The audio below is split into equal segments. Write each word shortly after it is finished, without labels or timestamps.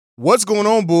What's going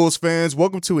on, Bulls fans?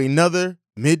 Welcome to another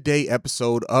midday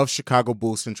episode of Chicago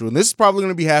Bulls Central. And this is probably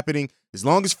going to be happening as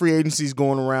long as free agency is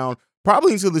going around,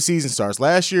 probably until the season starts.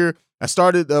 Last year, I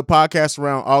started the podcast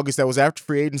around August. That was after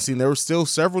free agency, and there were still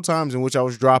several times in which I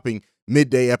was dropping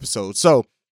midday episodes. So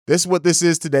this is what this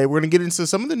is today. We're going to get into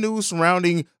some of the news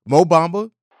surrounding Mo Bamba,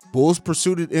 Bulls'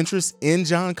 pursued interest in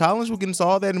John Collins. We'll get into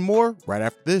all that and more right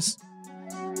after this.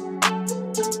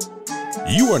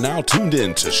 You are now tuned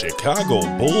in to Chicago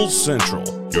Bulls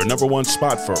Central, your number one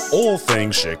spot for all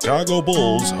things Chicago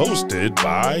Bulls, hosted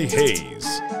by Hayes.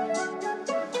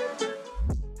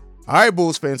 All right,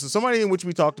 Bulls fans. So somebody in which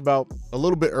we talked about a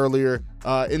little bit earlier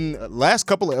in the last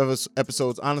couple of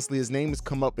episodes, honestly, his name has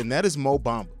come up, and that is Mo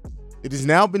Bamba. It has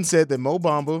now been said that Mo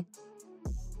Bamba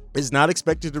is not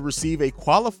expected to receive a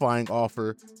qualifying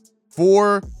offer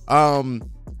for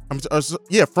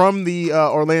from the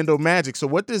Orlando Magic. So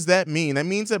what does that mean? That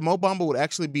means that Mo Bamba would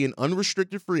actually be an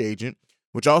unrestricted free agent,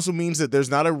 which also means that there's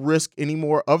not a risk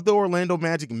anymore of the Orlando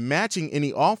Magic matching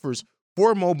any offers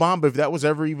for Mo Bamba if that was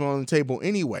ever even on the table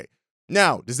anyway.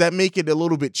 Now, does that make it a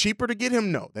little bit cheaper to get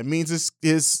him? No. That means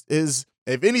is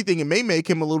if anything, it may make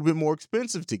him a little bit more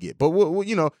expensive to get. But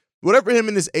whatever him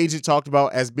and his agent talked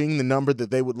about as being the number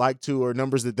that they would like to, or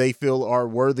numbers that they feel are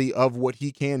worthy of what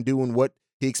he can do and what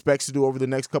he expects to do over the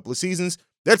next couple of seasons,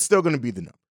 that's still going to be the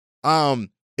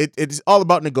number. It's all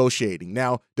about negotiating.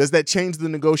 Now, does that change the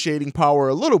negotiating power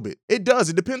a little bit? It does.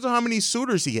 It depends on how many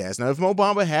suitors he has. Now, if Mo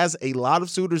Bamba has a lot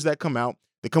of suitors that come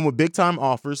with big time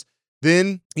offers,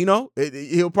 then,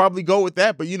 he'll probably go with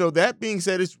that. But, that being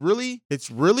said, it's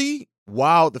really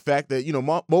wild the fact that,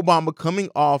 Mo Bamba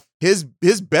coming off his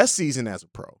best season as a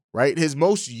pro, right? His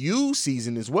most used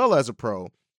season as well as a pro.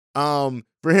 For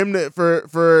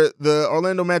the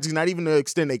Orlando Magic not even to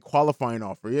extend a qualifying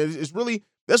offer.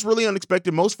 That's really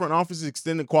unexpected. Most front offices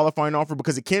extend a qualifying offer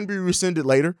because it can be rescinded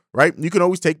later, right? You can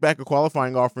always take back a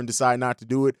qualifying offer and decide not to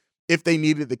do it if they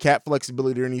needed the cap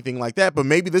flexibility or anything like that. But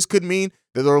maybe this could mean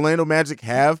that the Orlando Magic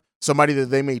have somebody that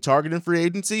they may target in free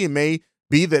agency. It may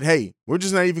be that, hey, we're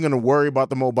just not even going to worry about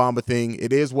the Mo Bamba thing.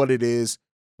 It is what it is.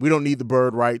 We don't need the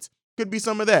bird rights. Could be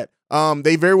some of that.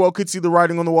 They very well could see the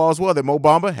writing on the wall as well, that Mo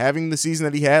Bamba, having the season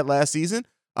that he had last season,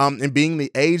 and being the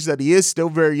age that he is, still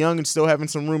very young and still having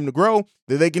some room to grow,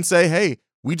 that they can say, hey,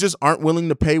 we just aren't willing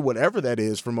to pay whatever that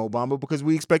is for Mo Bamba because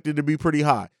we expect it to be pretty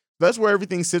high. That's where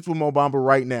everything sits with Mo Bamba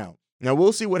right now. Now,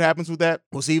 we'll see what happens with that.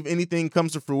 We'll see if anything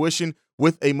comes to fruition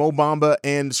with a Mo Bamba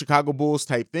and Chicago Bulls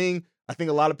type thing. I think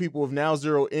a lot of people have now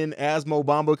zeroed in as Mo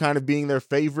Bamba kind of being their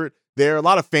favorite. There are a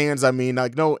lot of fans,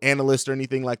 like no analyst or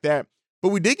anything like that. But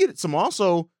we did get some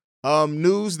also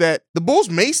news that the Bulls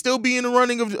may still be in the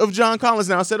running of John Collins.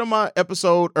 Now, I said on my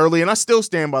episode early, and I still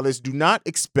stand by this, do not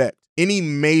expect any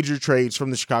major trades from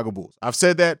the Chicago Bulls. I've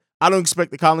said that. I don't expect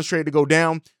the Collins trade to go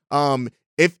down.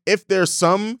 If there's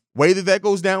some way that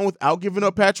goes down without giving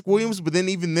up Patrick Williams, but then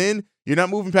even then, you're not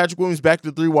moving Patrick Williams back to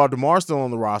the 3 while DeMar's still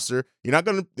on the roster. They're not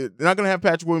gonna have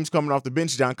Patrick Williams coming off the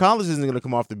bench. John Collins isn't going to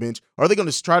come off the bench. Are they going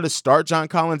to try to start John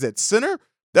Collins at center?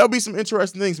 That'll be some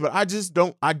interesting things, but I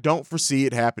don't foresee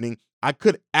it happening. I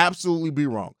could absolutely be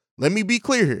wrong. Let me be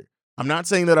clear here. I'm not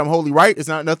saying that I'm wholly right. It's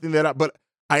not nothing but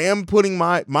I am putting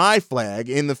my flag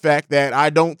in the fact that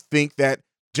I don't think that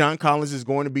John Collins is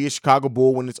going to be a Chicago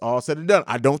Bull when it's all said and done.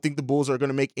 I don't think the Bulls are going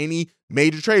to make any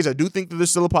major trades. I do think that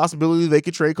there's still a possibility they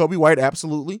could trade Coby White.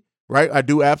 Absolutely. Right. I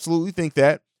do absolutely think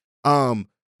that.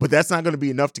 But that's not going to be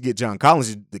enough to get John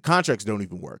Collins. The contracts don't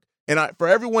even work. And for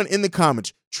everyone in the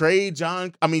comments, trade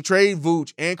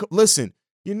Vooch, and listen,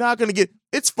 you're not going to get.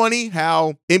 It's funny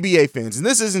how NBA fans, and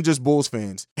this isn't just Bulls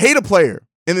fans, hate a player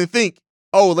and then think,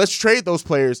 oh, let's trade those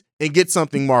players and get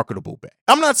something marketable back.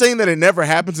 I'm not saying that it never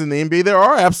happens in the NBA. There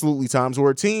are absolutely times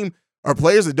where a team or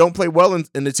players that don't play well and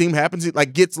the team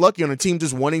gets lucky on a team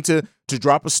just wanting to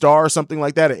drop a star or something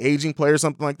like that, an aging player,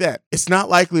 something like that. It's not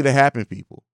likely to happen,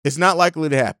 people. It's not likely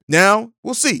to happen. Now,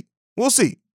 we'll see.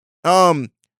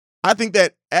 I think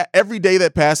that every day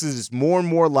that passes, it's more and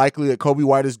more likely that Coby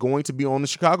White is going to be on the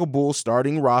Chicago Bulls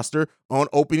starting roster on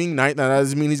opening night. Now, that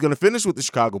doesn't mean he's going to finish with the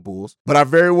Chicago Bulls, but I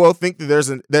very well think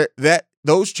that that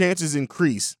those chances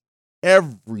increase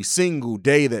every single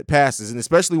day that passes, and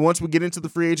especially once we get into the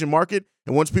free agent market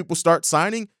and once people start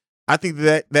signing, I think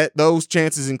that those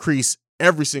chances increase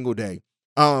every single day.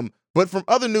 But from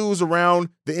other news around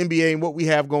the NBA and what we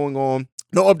have going on,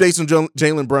 no updates on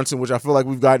Jalen Brunson, which I feel like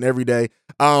we've gotten every day.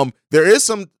 There is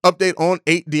some update on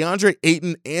DeAndre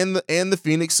Ayton and the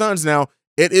Phoenix Suns. Now,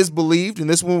 it is believed, and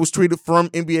this one was tweeted from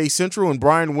NBA Central, and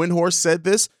Brian Windhorst said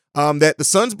this, that the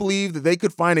Suns believe that they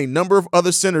could find a number of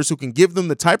other centers who can give them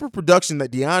the type of production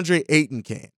that DeAndre Ayton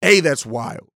can. That's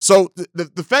wild. So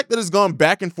the fact that it's gone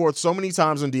back and forth so many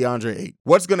times on DeAndre Ayton,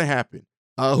 what's going to happen?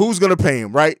 Who's going to pay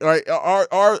him, right?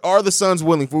 Are the Suns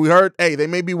willing? For we heard, they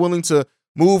may be willing to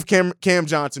move Cam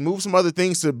Johnson, move some other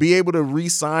things to be able to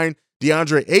re-sign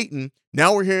DeAndre Ayton.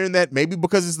 Now we're hearing that maybe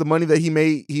because it's the money that he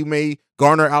may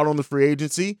garner out on the free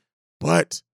agency,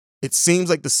 but it seems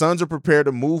like the Suns are prepared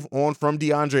to move on from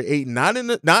DeAndre Ayton, not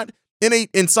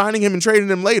in signing him and trading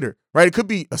him later, right? It could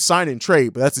be a sign and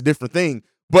trade, but that's a different thing.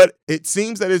 But it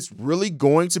seems that it's really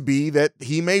going to be that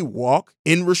he may walk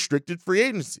in restricted free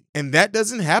agency, and that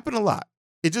doesn't happen a lot.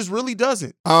 It just really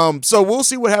doesn't. So we'll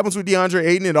see what happens with DeAndre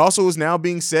Ayton. It also is now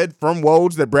being said from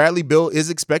Woj that Bradley Beal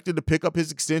is expected to pick up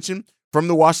his extension from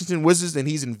the Washington Wizards, and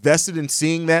he's invested in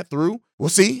seeing that through. We'll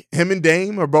see. Him and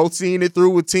Dame are both seeing it through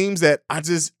with teams that I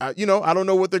don't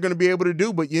know what they're going to be able to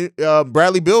do, but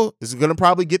Bradley Beal is going to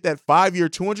probably get that 5-year,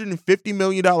 $250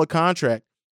 million contract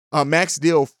max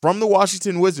deal from the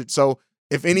Washington Wizards. So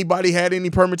if anybody had any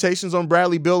permutations on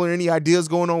Bradley Beal or any ideas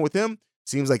going on with him,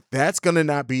 seems like that's going to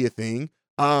not be a thing.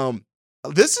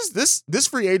 This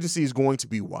free agency is going to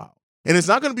be wild, and it's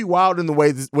not going to be wild in the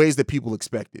ways that people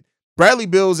expected. Bradley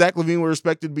Beal, Zach LaVine were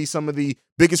expected to be some of the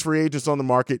biggest free agents on the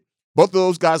market. Both of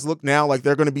those guys look now like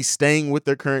they're going to be staying with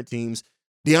their current teams.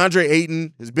 DeAndre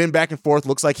Ayton has been back and forth.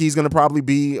 Looks like he's going to probably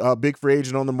be a big free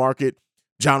agent on the market.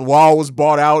 John Wall was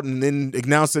bought out and then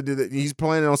announced that he's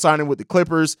planning on signing with the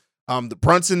Clippers. The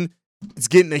Brunson is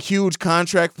getting a huge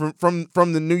contract from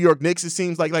the New York Knicks. It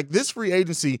seems like this free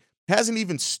agency hasn't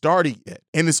even started yet,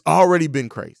 and it's already been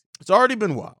crazy. It's already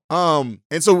been wild. And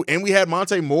we had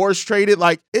Monte Morris traded.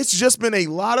 Like, it's just been a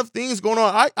lot of things going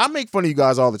on. I make fun of you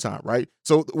guys all the time, right?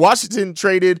 So Washington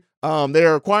traded.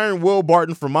 They're acquiring Will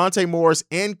Barton for Monte Morris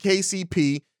and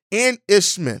KCP and Ish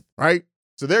Smith, right?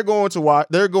 So they're going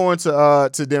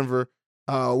to Denver.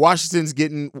 Washington's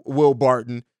getting Will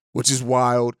Barton, which is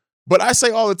wild. But I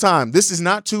say all the time, this is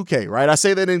not 2K, right? I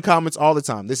say that in comments all the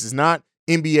time. This is not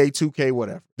NBA 2K,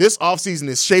 whatever. This offseason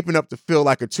is shaping up to feel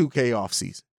like a 2K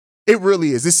offseason. It really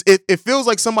is. It feels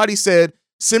like somebody said,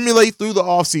 simulate through the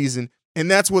offseason, and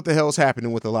that's what the hell's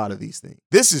happening with a lot of these things.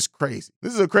 This is crazy.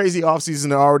 This is a crazy offseason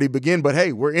to already begin, but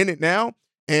hey, we're in it now,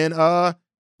 and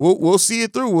we'll see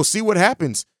it through. We'll see what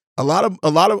happens. A lot of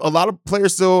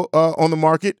players still on the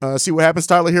market. See what happens.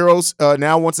 Tyler Herro's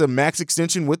now wants a max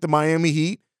extension with the Miami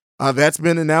Heat. That's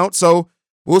been announced. So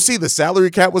we'll see. The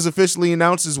salary cap was officially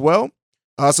announced as well.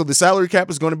 So the salary cap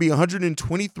is going to be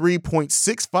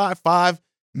 $123.655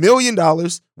 million,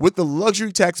 with the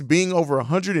luxury tax being over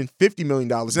 $150 million.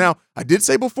 Now, I did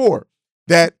say before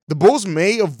that the Bulls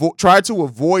may try to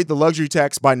avoid the luxury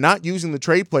tax by not using the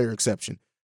trade player exception.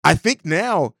 I think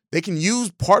now they can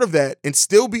use part of that and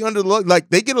still be under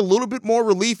they get a little bit more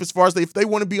relief as far as if they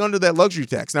want to be under that luxury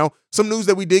tax. Now, some news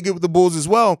that we did get with the Bulls as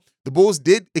well. The Bulls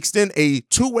did extend a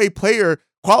two-way player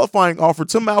qualifying offer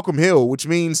to Malcolm Hill, which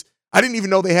means I didn't even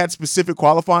know they had specific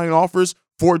qualifying offers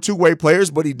for two-way players,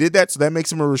 but he did that, so that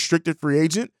makes him a restricted free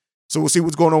agent. So we'll see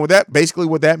what's going on with that. Basically,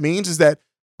 what that means is that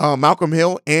Malcolm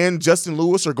Hill and Justin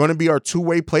Lewis are going to be our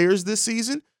two-way players this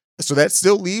season. So that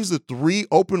still leaves the 3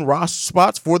 open roster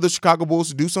spots for the Chicago Bulls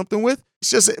to do something with. It's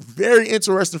just a very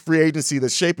interesting free agency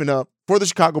that's shaping up for the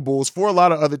Chicago Bulls, for a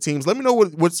lot of other teams. Let me know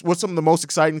what some of the most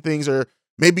exciting things or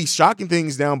maybe shocking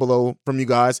things down below from you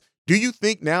guys. Do you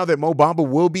think now that Mo Bamba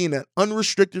will be an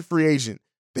unrestricted free agent,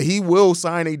 that he will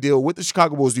sign a deal with the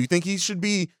Chicago Bulls? Do you think he should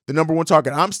be the number one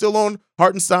target? I'm still on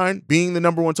Hartenstein being the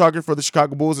number one target for the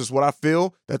Chicago Bulls is what I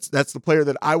feel. That's the player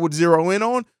that I would zero in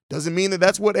on. Doesn't mean that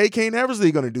that's what AK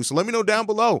Eversley going to do. So let me know down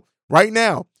below right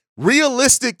now.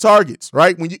 Realistic targets,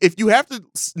 right? If you have to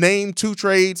name 2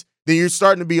 trades, then you're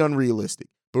starting to be unrealistic.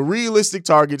 But realistic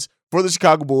targets for the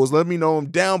Chicago Bulls, let me know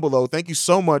them down below. Thank you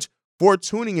so much for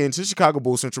tuning in to Chicago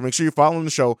Bulls Central. Make sure you're following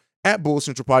the show at Bulls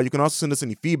Central Pod. You can also send us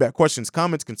any feedback, questions,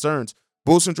 comments, concerns,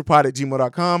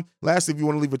 bullscentralpod@gmail.com. Lastly, if you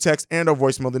want to leave a text and or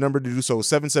voicemail, the number to do so is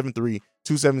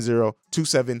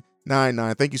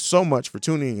 773-270-2799. Thank you so much for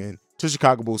tuning in to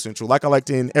Chicago Bulls Central. Like I like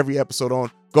to end every episode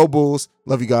on, go Bulls.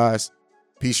 Love you guys.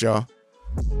 Peace, y'all.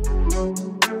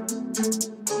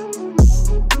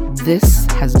 This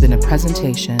has been a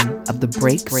presentation of the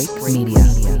Break Media.